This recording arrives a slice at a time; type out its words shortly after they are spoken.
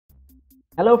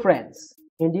Hello friends,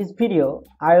 in this video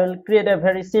I will create a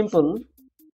very simple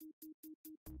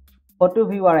photo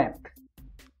viewer app.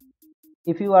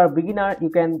 If you are a beginner you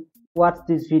can watch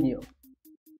this video.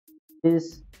 This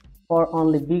is for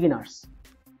only beginners.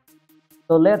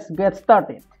 So let's get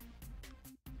started.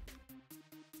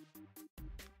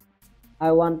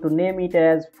 I want to name it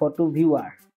as photo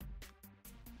viewer.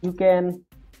 You can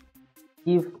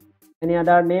give any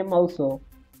other name also,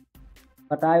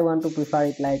 but I want to prefer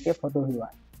it like a photo viewer.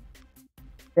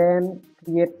 Then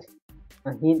create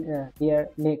a here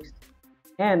next,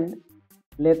 and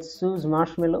let's choose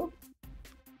marshmallow.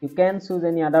 You can choose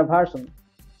any other version,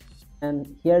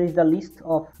 and here is the list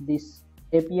of this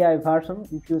API version.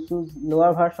 If you choose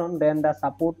lower version, then the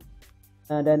support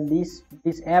then this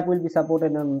app will be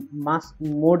supported on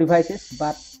more devices,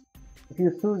 but if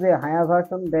you choose a higher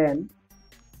version, then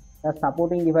the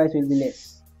supporting device will be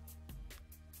less.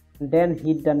 Then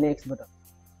hit the next button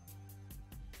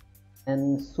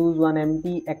and choose one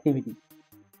empty activity,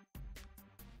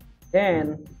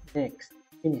 then next,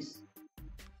 finish.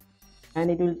 And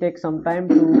it will take some time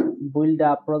to build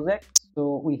the project,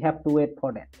 so we have to wait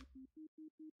for that.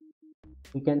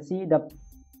 You can see the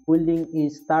building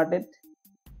is started.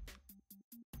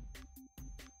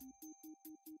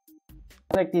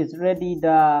 Project is ready,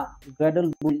 the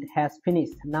Gradle build has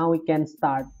finished. Now we can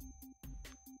start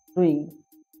doing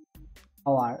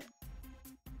our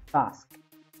task.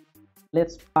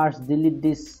 Let's first delete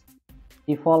this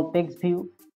default text view.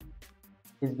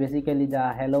 Is basically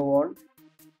the hello world.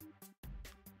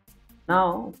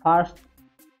 Now first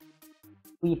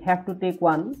we have to take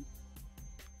one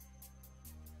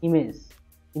image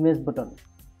button.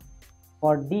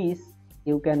 For this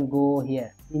you can go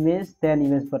here, image, then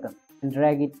image button, and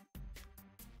drag it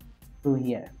to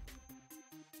here.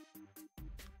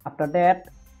 After that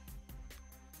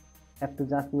have to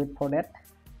just wait for that.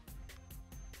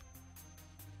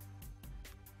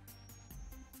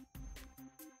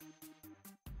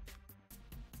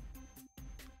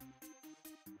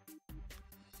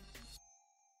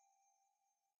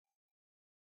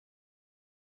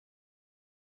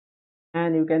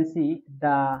 And you can see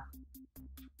the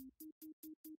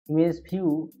image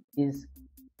view is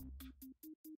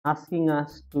asking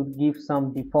us to give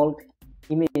some default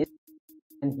image,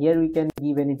 and here we can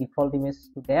give any default image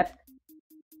to that,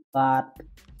 but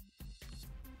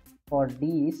for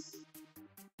this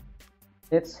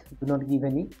let's do not give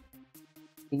any.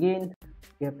 Again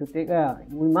we have to take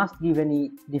we must give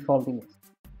any default image,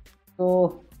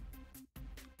 so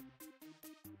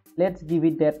let's give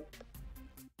it that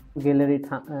gallery.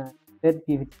 Let's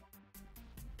give it,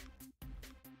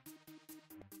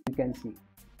 you can see,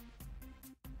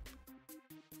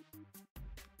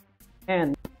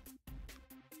 and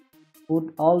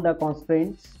put all the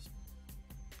constraints.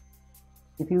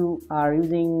 If you are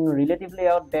using relative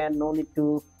layout, then no need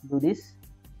to do this.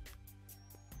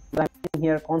 I'm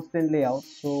here constraint layout,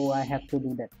 so I have to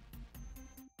do that.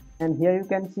 And here you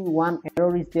can see one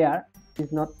error is there. It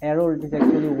is not error, it is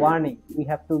actually warning. We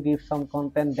have to give some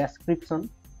content description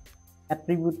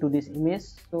attribute to this image,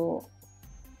 so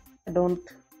I don't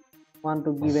want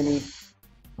to give any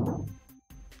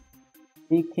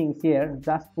big things here.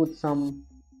 Just put some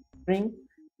string.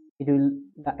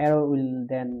 The error will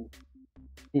then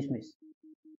dismiss.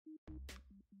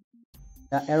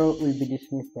 The error will be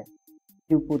dismissed then.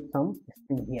 You put some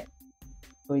string here.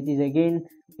 So it is again,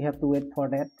 we have to wait for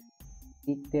that.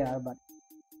 It's there, but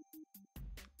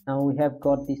now we have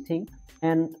got this thing,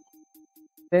 and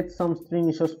set some string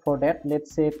resource for that.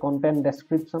 Let's say content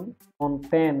description,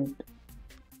 content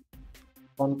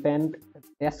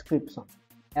description.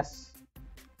 Yes.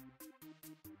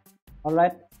 All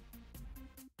right.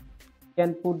 You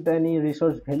can put any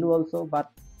resource value also, but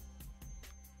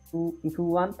if you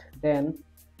want, then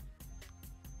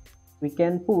we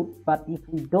can put, but if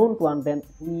we don't want, then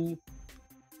it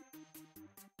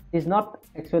is not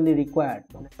actually required,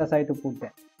 necessary to put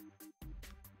that.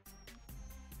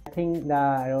 I think the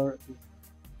error is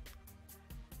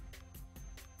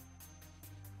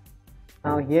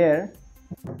now here.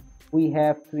 We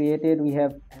have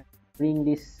bring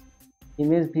this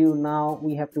image view. Now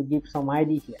we have to give some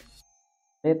ID here.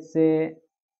 Let's say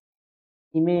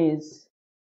image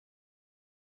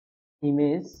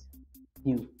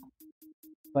view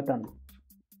button,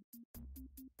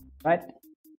 right?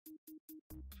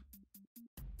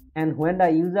 And when the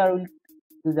user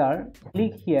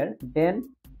click here, then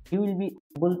he will be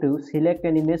able to select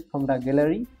an image from the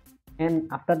gallery, and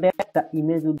after that the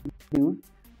image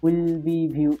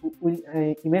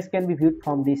image can be viewed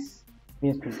from this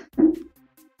image view.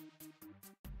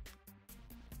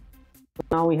 So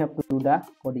now we have to do the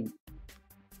coding.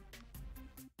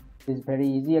 It's very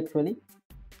easy actually.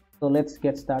 So let's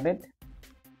get started.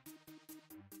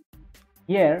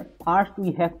 Here first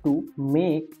we have to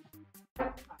make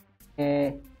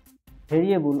a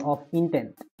variable of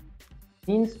intent.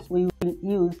 Since we will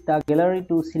use the gallery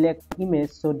to select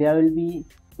image, so there will be,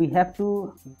 we have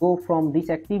to go from this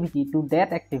activity to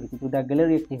that activity, to the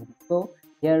gallery activity. So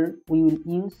here we will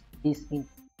use this intent.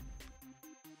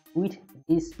 With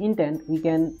this intent we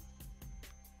can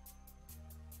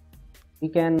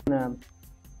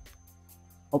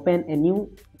open a new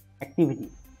activity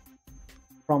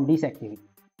from this activity.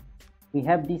 We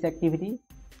have this activity,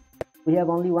 we have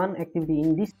only one activity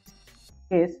in this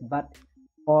case, but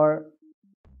for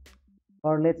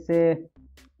let's say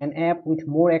an app with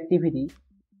more activity,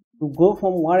 to go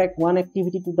from one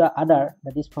activity to the other,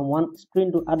 that is from one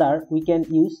screen to other, we can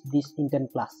use this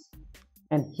intent class.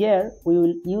 And here we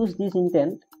will use this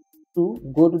intent to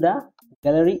go to the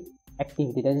gallery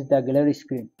activity, that is the gallery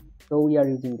screen. So we are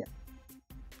using that,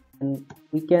 and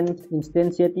we can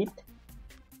instantiate it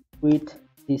with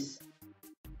this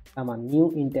command,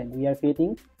 new intent. We are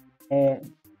creating a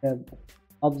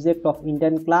object of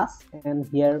intent class, and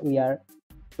here we are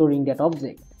storing that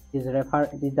object. This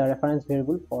is the reference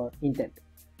variable for intent.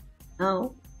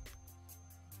 Now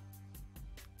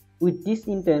with this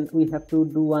intent we have to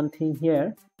do one thing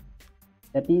here,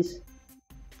 that is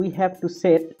we have to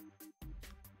set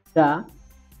the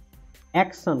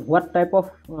action, what type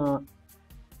of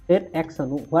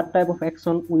what type of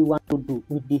action we want to do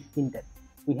with this intent.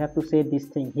 We have to say this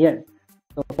thing here.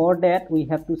 So for that we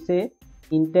have to say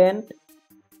intent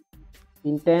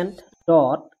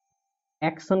dot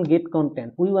action get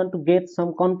content. We want to get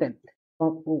some content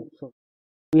from, so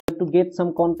we have to get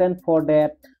some content for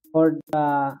that, for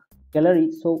the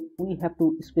gallery. So we have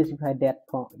to specify that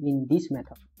in this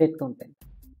method, set content.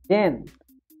 Then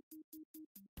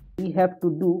we have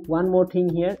to do one more thing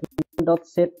here, dot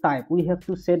set type. We have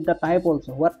to set the type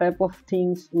also, what type of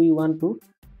things we want to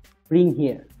bring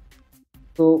here.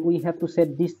 So we have to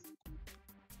set this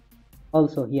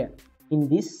also here in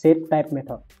this set type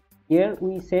method. Here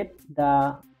we set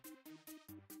the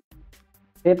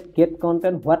set get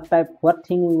content, what type, what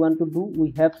thing we want to do.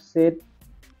 We have set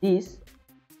this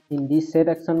in this set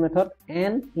action method,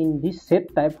 and in this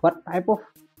set type what type of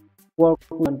work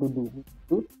we want to do,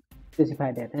 to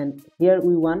specify that. And here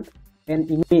we want an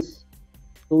image,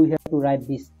 so we have to write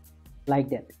this like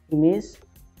that, image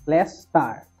slash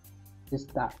star, this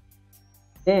star.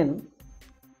 Then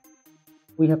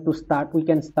we have to start, we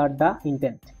can start the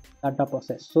intent, start the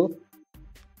process. So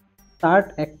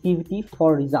start activity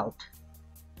for result.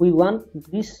 We want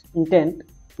this intent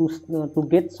to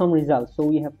get some result, so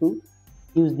we have to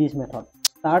use this method,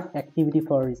 start activity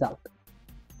for result.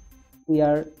 We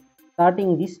are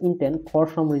starting this intent for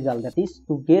some result, that is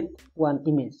to get one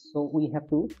image, so we have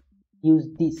to use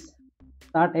this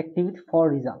start activity for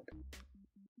result.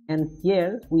 And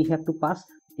here we have to pass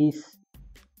this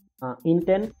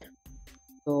intent.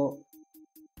 So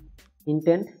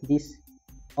intent, this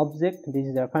object, this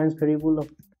is the reference variable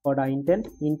for the intent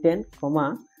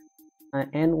comma,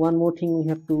 and one more thing we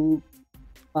have to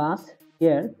pass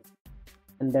here,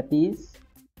 and that is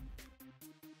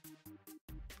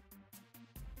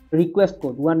request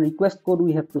code. One request code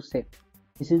we have to set.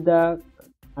 This is the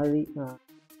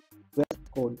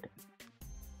request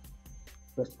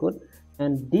code,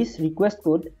 and this request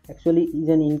code actually is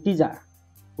an integer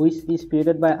which is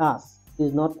created by us. It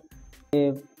is not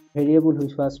a variable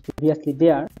which was previously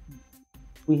there.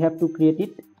 We have to create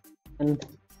it, and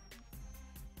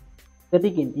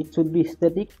static int, it should be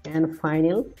static and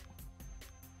final,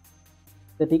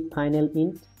 static final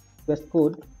int request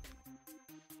code,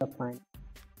 the final.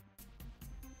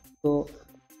 So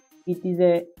it is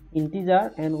a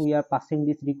integer and we are passing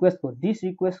this request code. This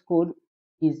request code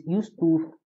is used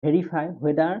to verify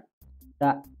whether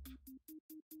the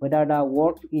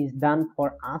work is done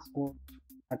for us or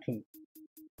nothing.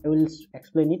 I will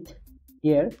explain it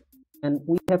here. And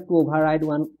we have to override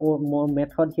one or more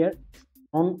method here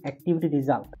on activity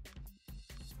result.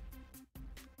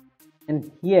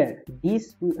 And here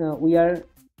this we are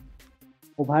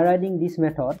overriding this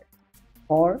method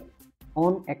for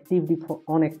on activity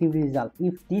result.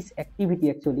 If this activity,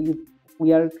 actually if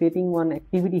we are creating one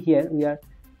activity here, we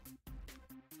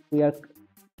are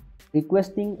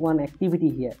requesting one activity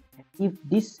here. If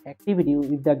this activity,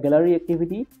 if the gallery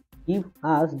activity give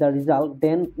us the result,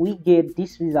 then we get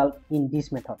this result in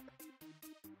this method.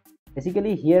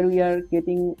 Basically here we are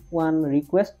getting one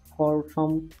request for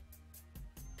some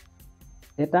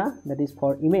data, that is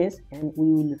for image, and we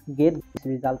will get this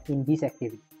result in this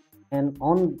activity. And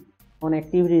on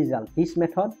activity result, this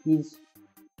method is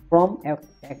from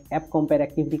app compare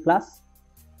activity class.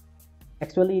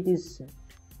 Actually it is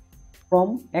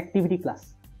from activity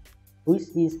class, which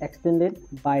is extended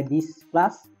by this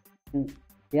class, and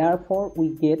therefore we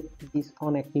get this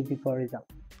on activity for result.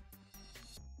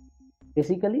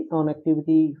 Basically on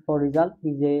activity for result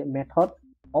is a method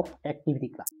of activity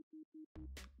class,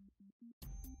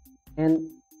 and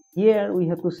here we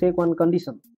have to check one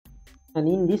condition, and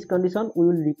in this condition we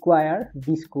will require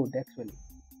this code. Actually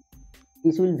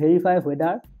this will verify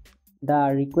whether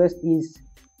the request is,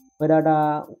 whether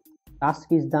the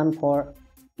task is done for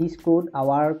this code,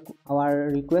 our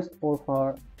request,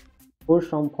 or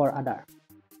some for other.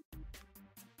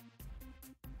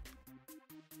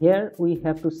 Here we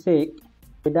have to check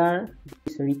whether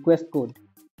this request code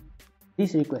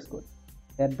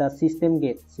that the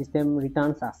system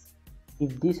returns us,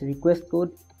 if this request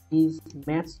code is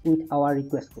matched with our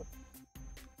request code.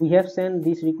 We have sent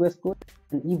this request code,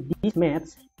 and if this match,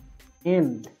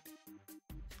 and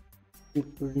if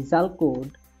result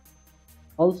code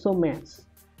also match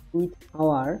with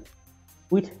our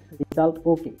result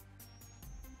OK.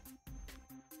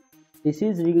 This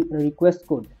is request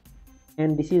code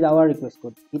and this is our request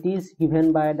code. It is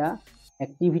given by the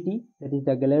activity, that is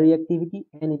the gallery activity,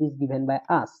 and it is given by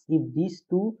us. If these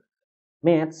two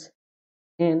match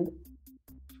and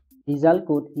result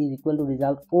code is equal to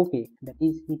result OK, that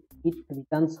is it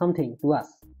returns something to us,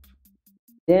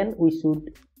 then we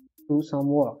should do some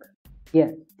work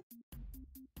here.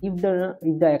 If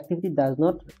the activity does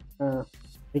not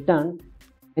return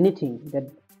anything,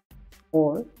 that,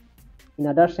 or in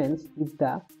other sense, if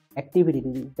the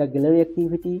gallery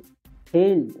activity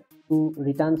failed to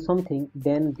return something,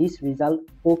 then this result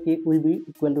OK will be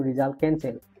equal to result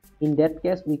cancel. In that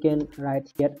case we can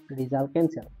write here result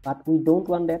cancel, but we don't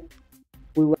want that.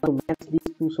 We want to match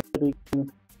these two so that we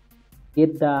can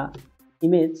get the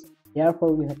image.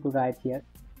 Therefore we have to write here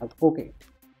OK.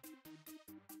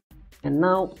 And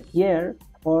now here,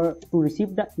 to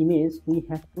receive the image, we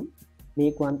have to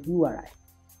make one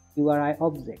URI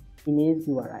object, image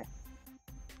URI.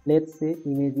 Let's say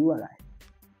image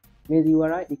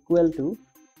URI equal to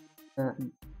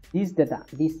this data,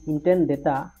 this intent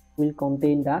data will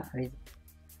contain the result.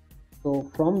 So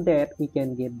from that we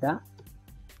can get the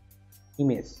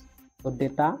image. So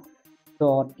data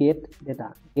dot get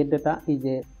data. Get data is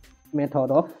a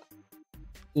method of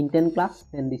intent class,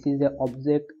 and this is the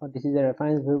object, or this is a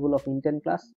reference variable of intent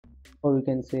class, or we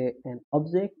can say an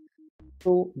object.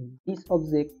 So this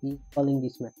object is calling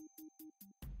this method.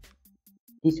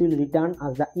 This will return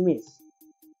as the image.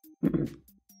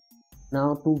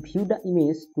 Now to view the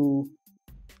image, to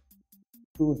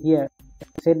here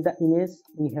set the image,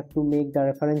 we have to make the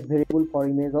reference variable for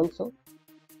image also.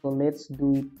 So let's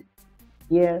do it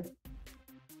here.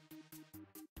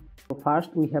 So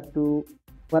first we have to,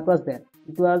 what was that?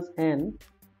 It was an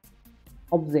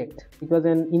object, it was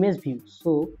an image view,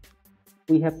 so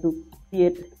we have to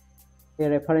create a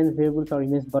reference variable for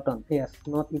image button. Yes,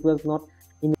 it was not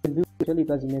image view, actually it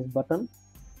was image button.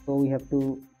 So we have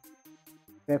to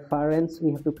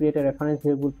create a reference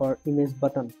variable for image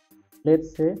button.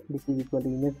 Let's say this is equal to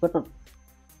image button.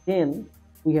 Then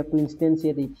we have to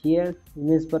instantiate it here,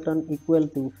 image button equal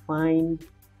to find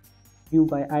view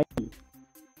by id,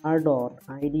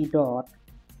 r.id dot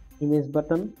image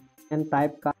button, and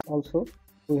typecast also.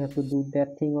 We have to do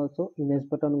that thing also. Image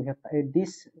button, we have to add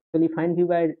this. Actually find view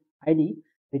by id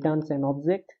returns an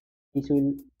object, which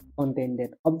will contain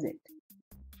that object.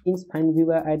 Since find view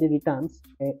by id returns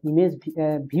a image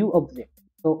view object,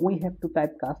 so we have to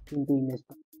typecast into image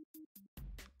button,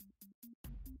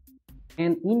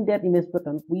 and in that image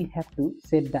button we have to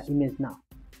set the image now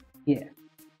here.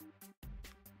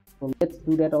 So let's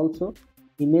do that also.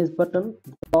 Image button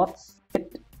dot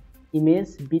set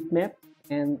image bitmap,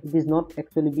 and it is not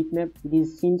actually bitmap, it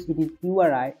is, since it is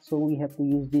URI, so we have to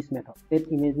use this method,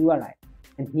 set image URI,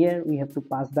 and here we have to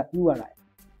pass the URI.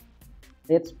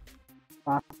 Let's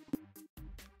pass.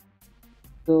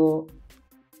 So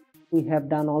we have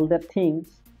done all the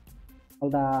things, all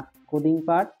the coding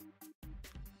part,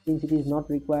 since it is not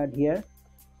required here.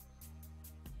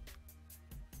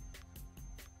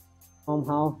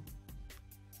 Somehow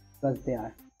it was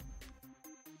there.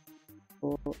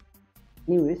 So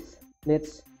anyways,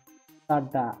 let's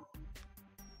start the,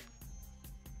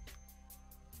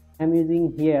 I'm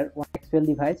using here one XPL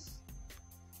device,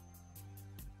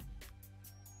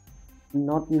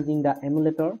 not using the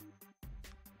emulator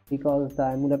because the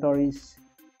emulator is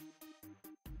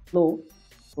slow,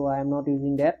 so I am not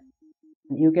using that.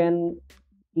 You can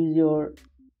use your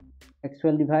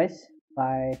XPL device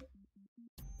by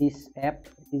this app.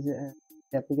 This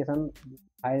application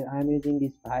I'm using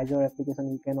this visor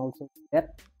application. You can also do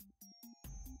that.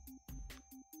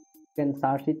 You can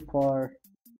search it for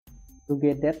to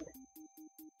get that.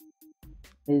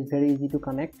 It is very easy to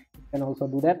connect. You can also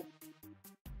do that.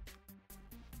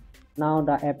 Now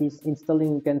the app is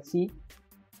installing. You can see.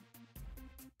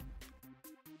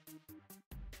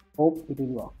 Hope it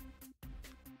will work.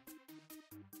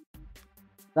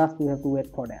 Just we have to wait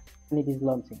for that, and it is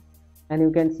launching. And you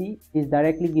can see it's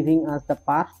directly giving us the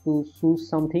path to choose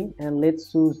something, and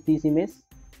let's choose this image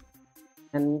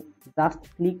and just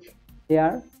click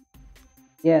there.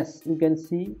 Yes, you can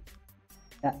see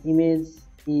the image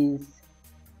is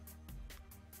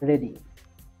ready.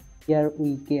 Here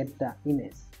we get the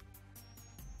image,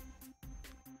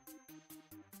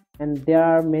 and there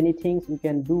are many things we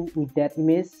can do with that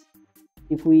image.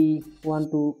 If we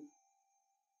want to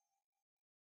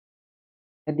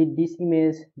edit this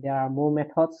image, there are more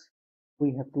methods.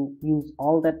 We have to use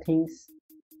all the things,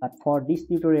 but for this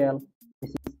tutorial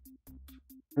this is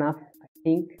enough, I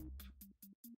think.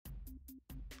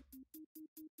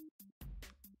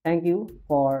 Thank you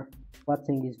for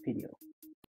watching this video.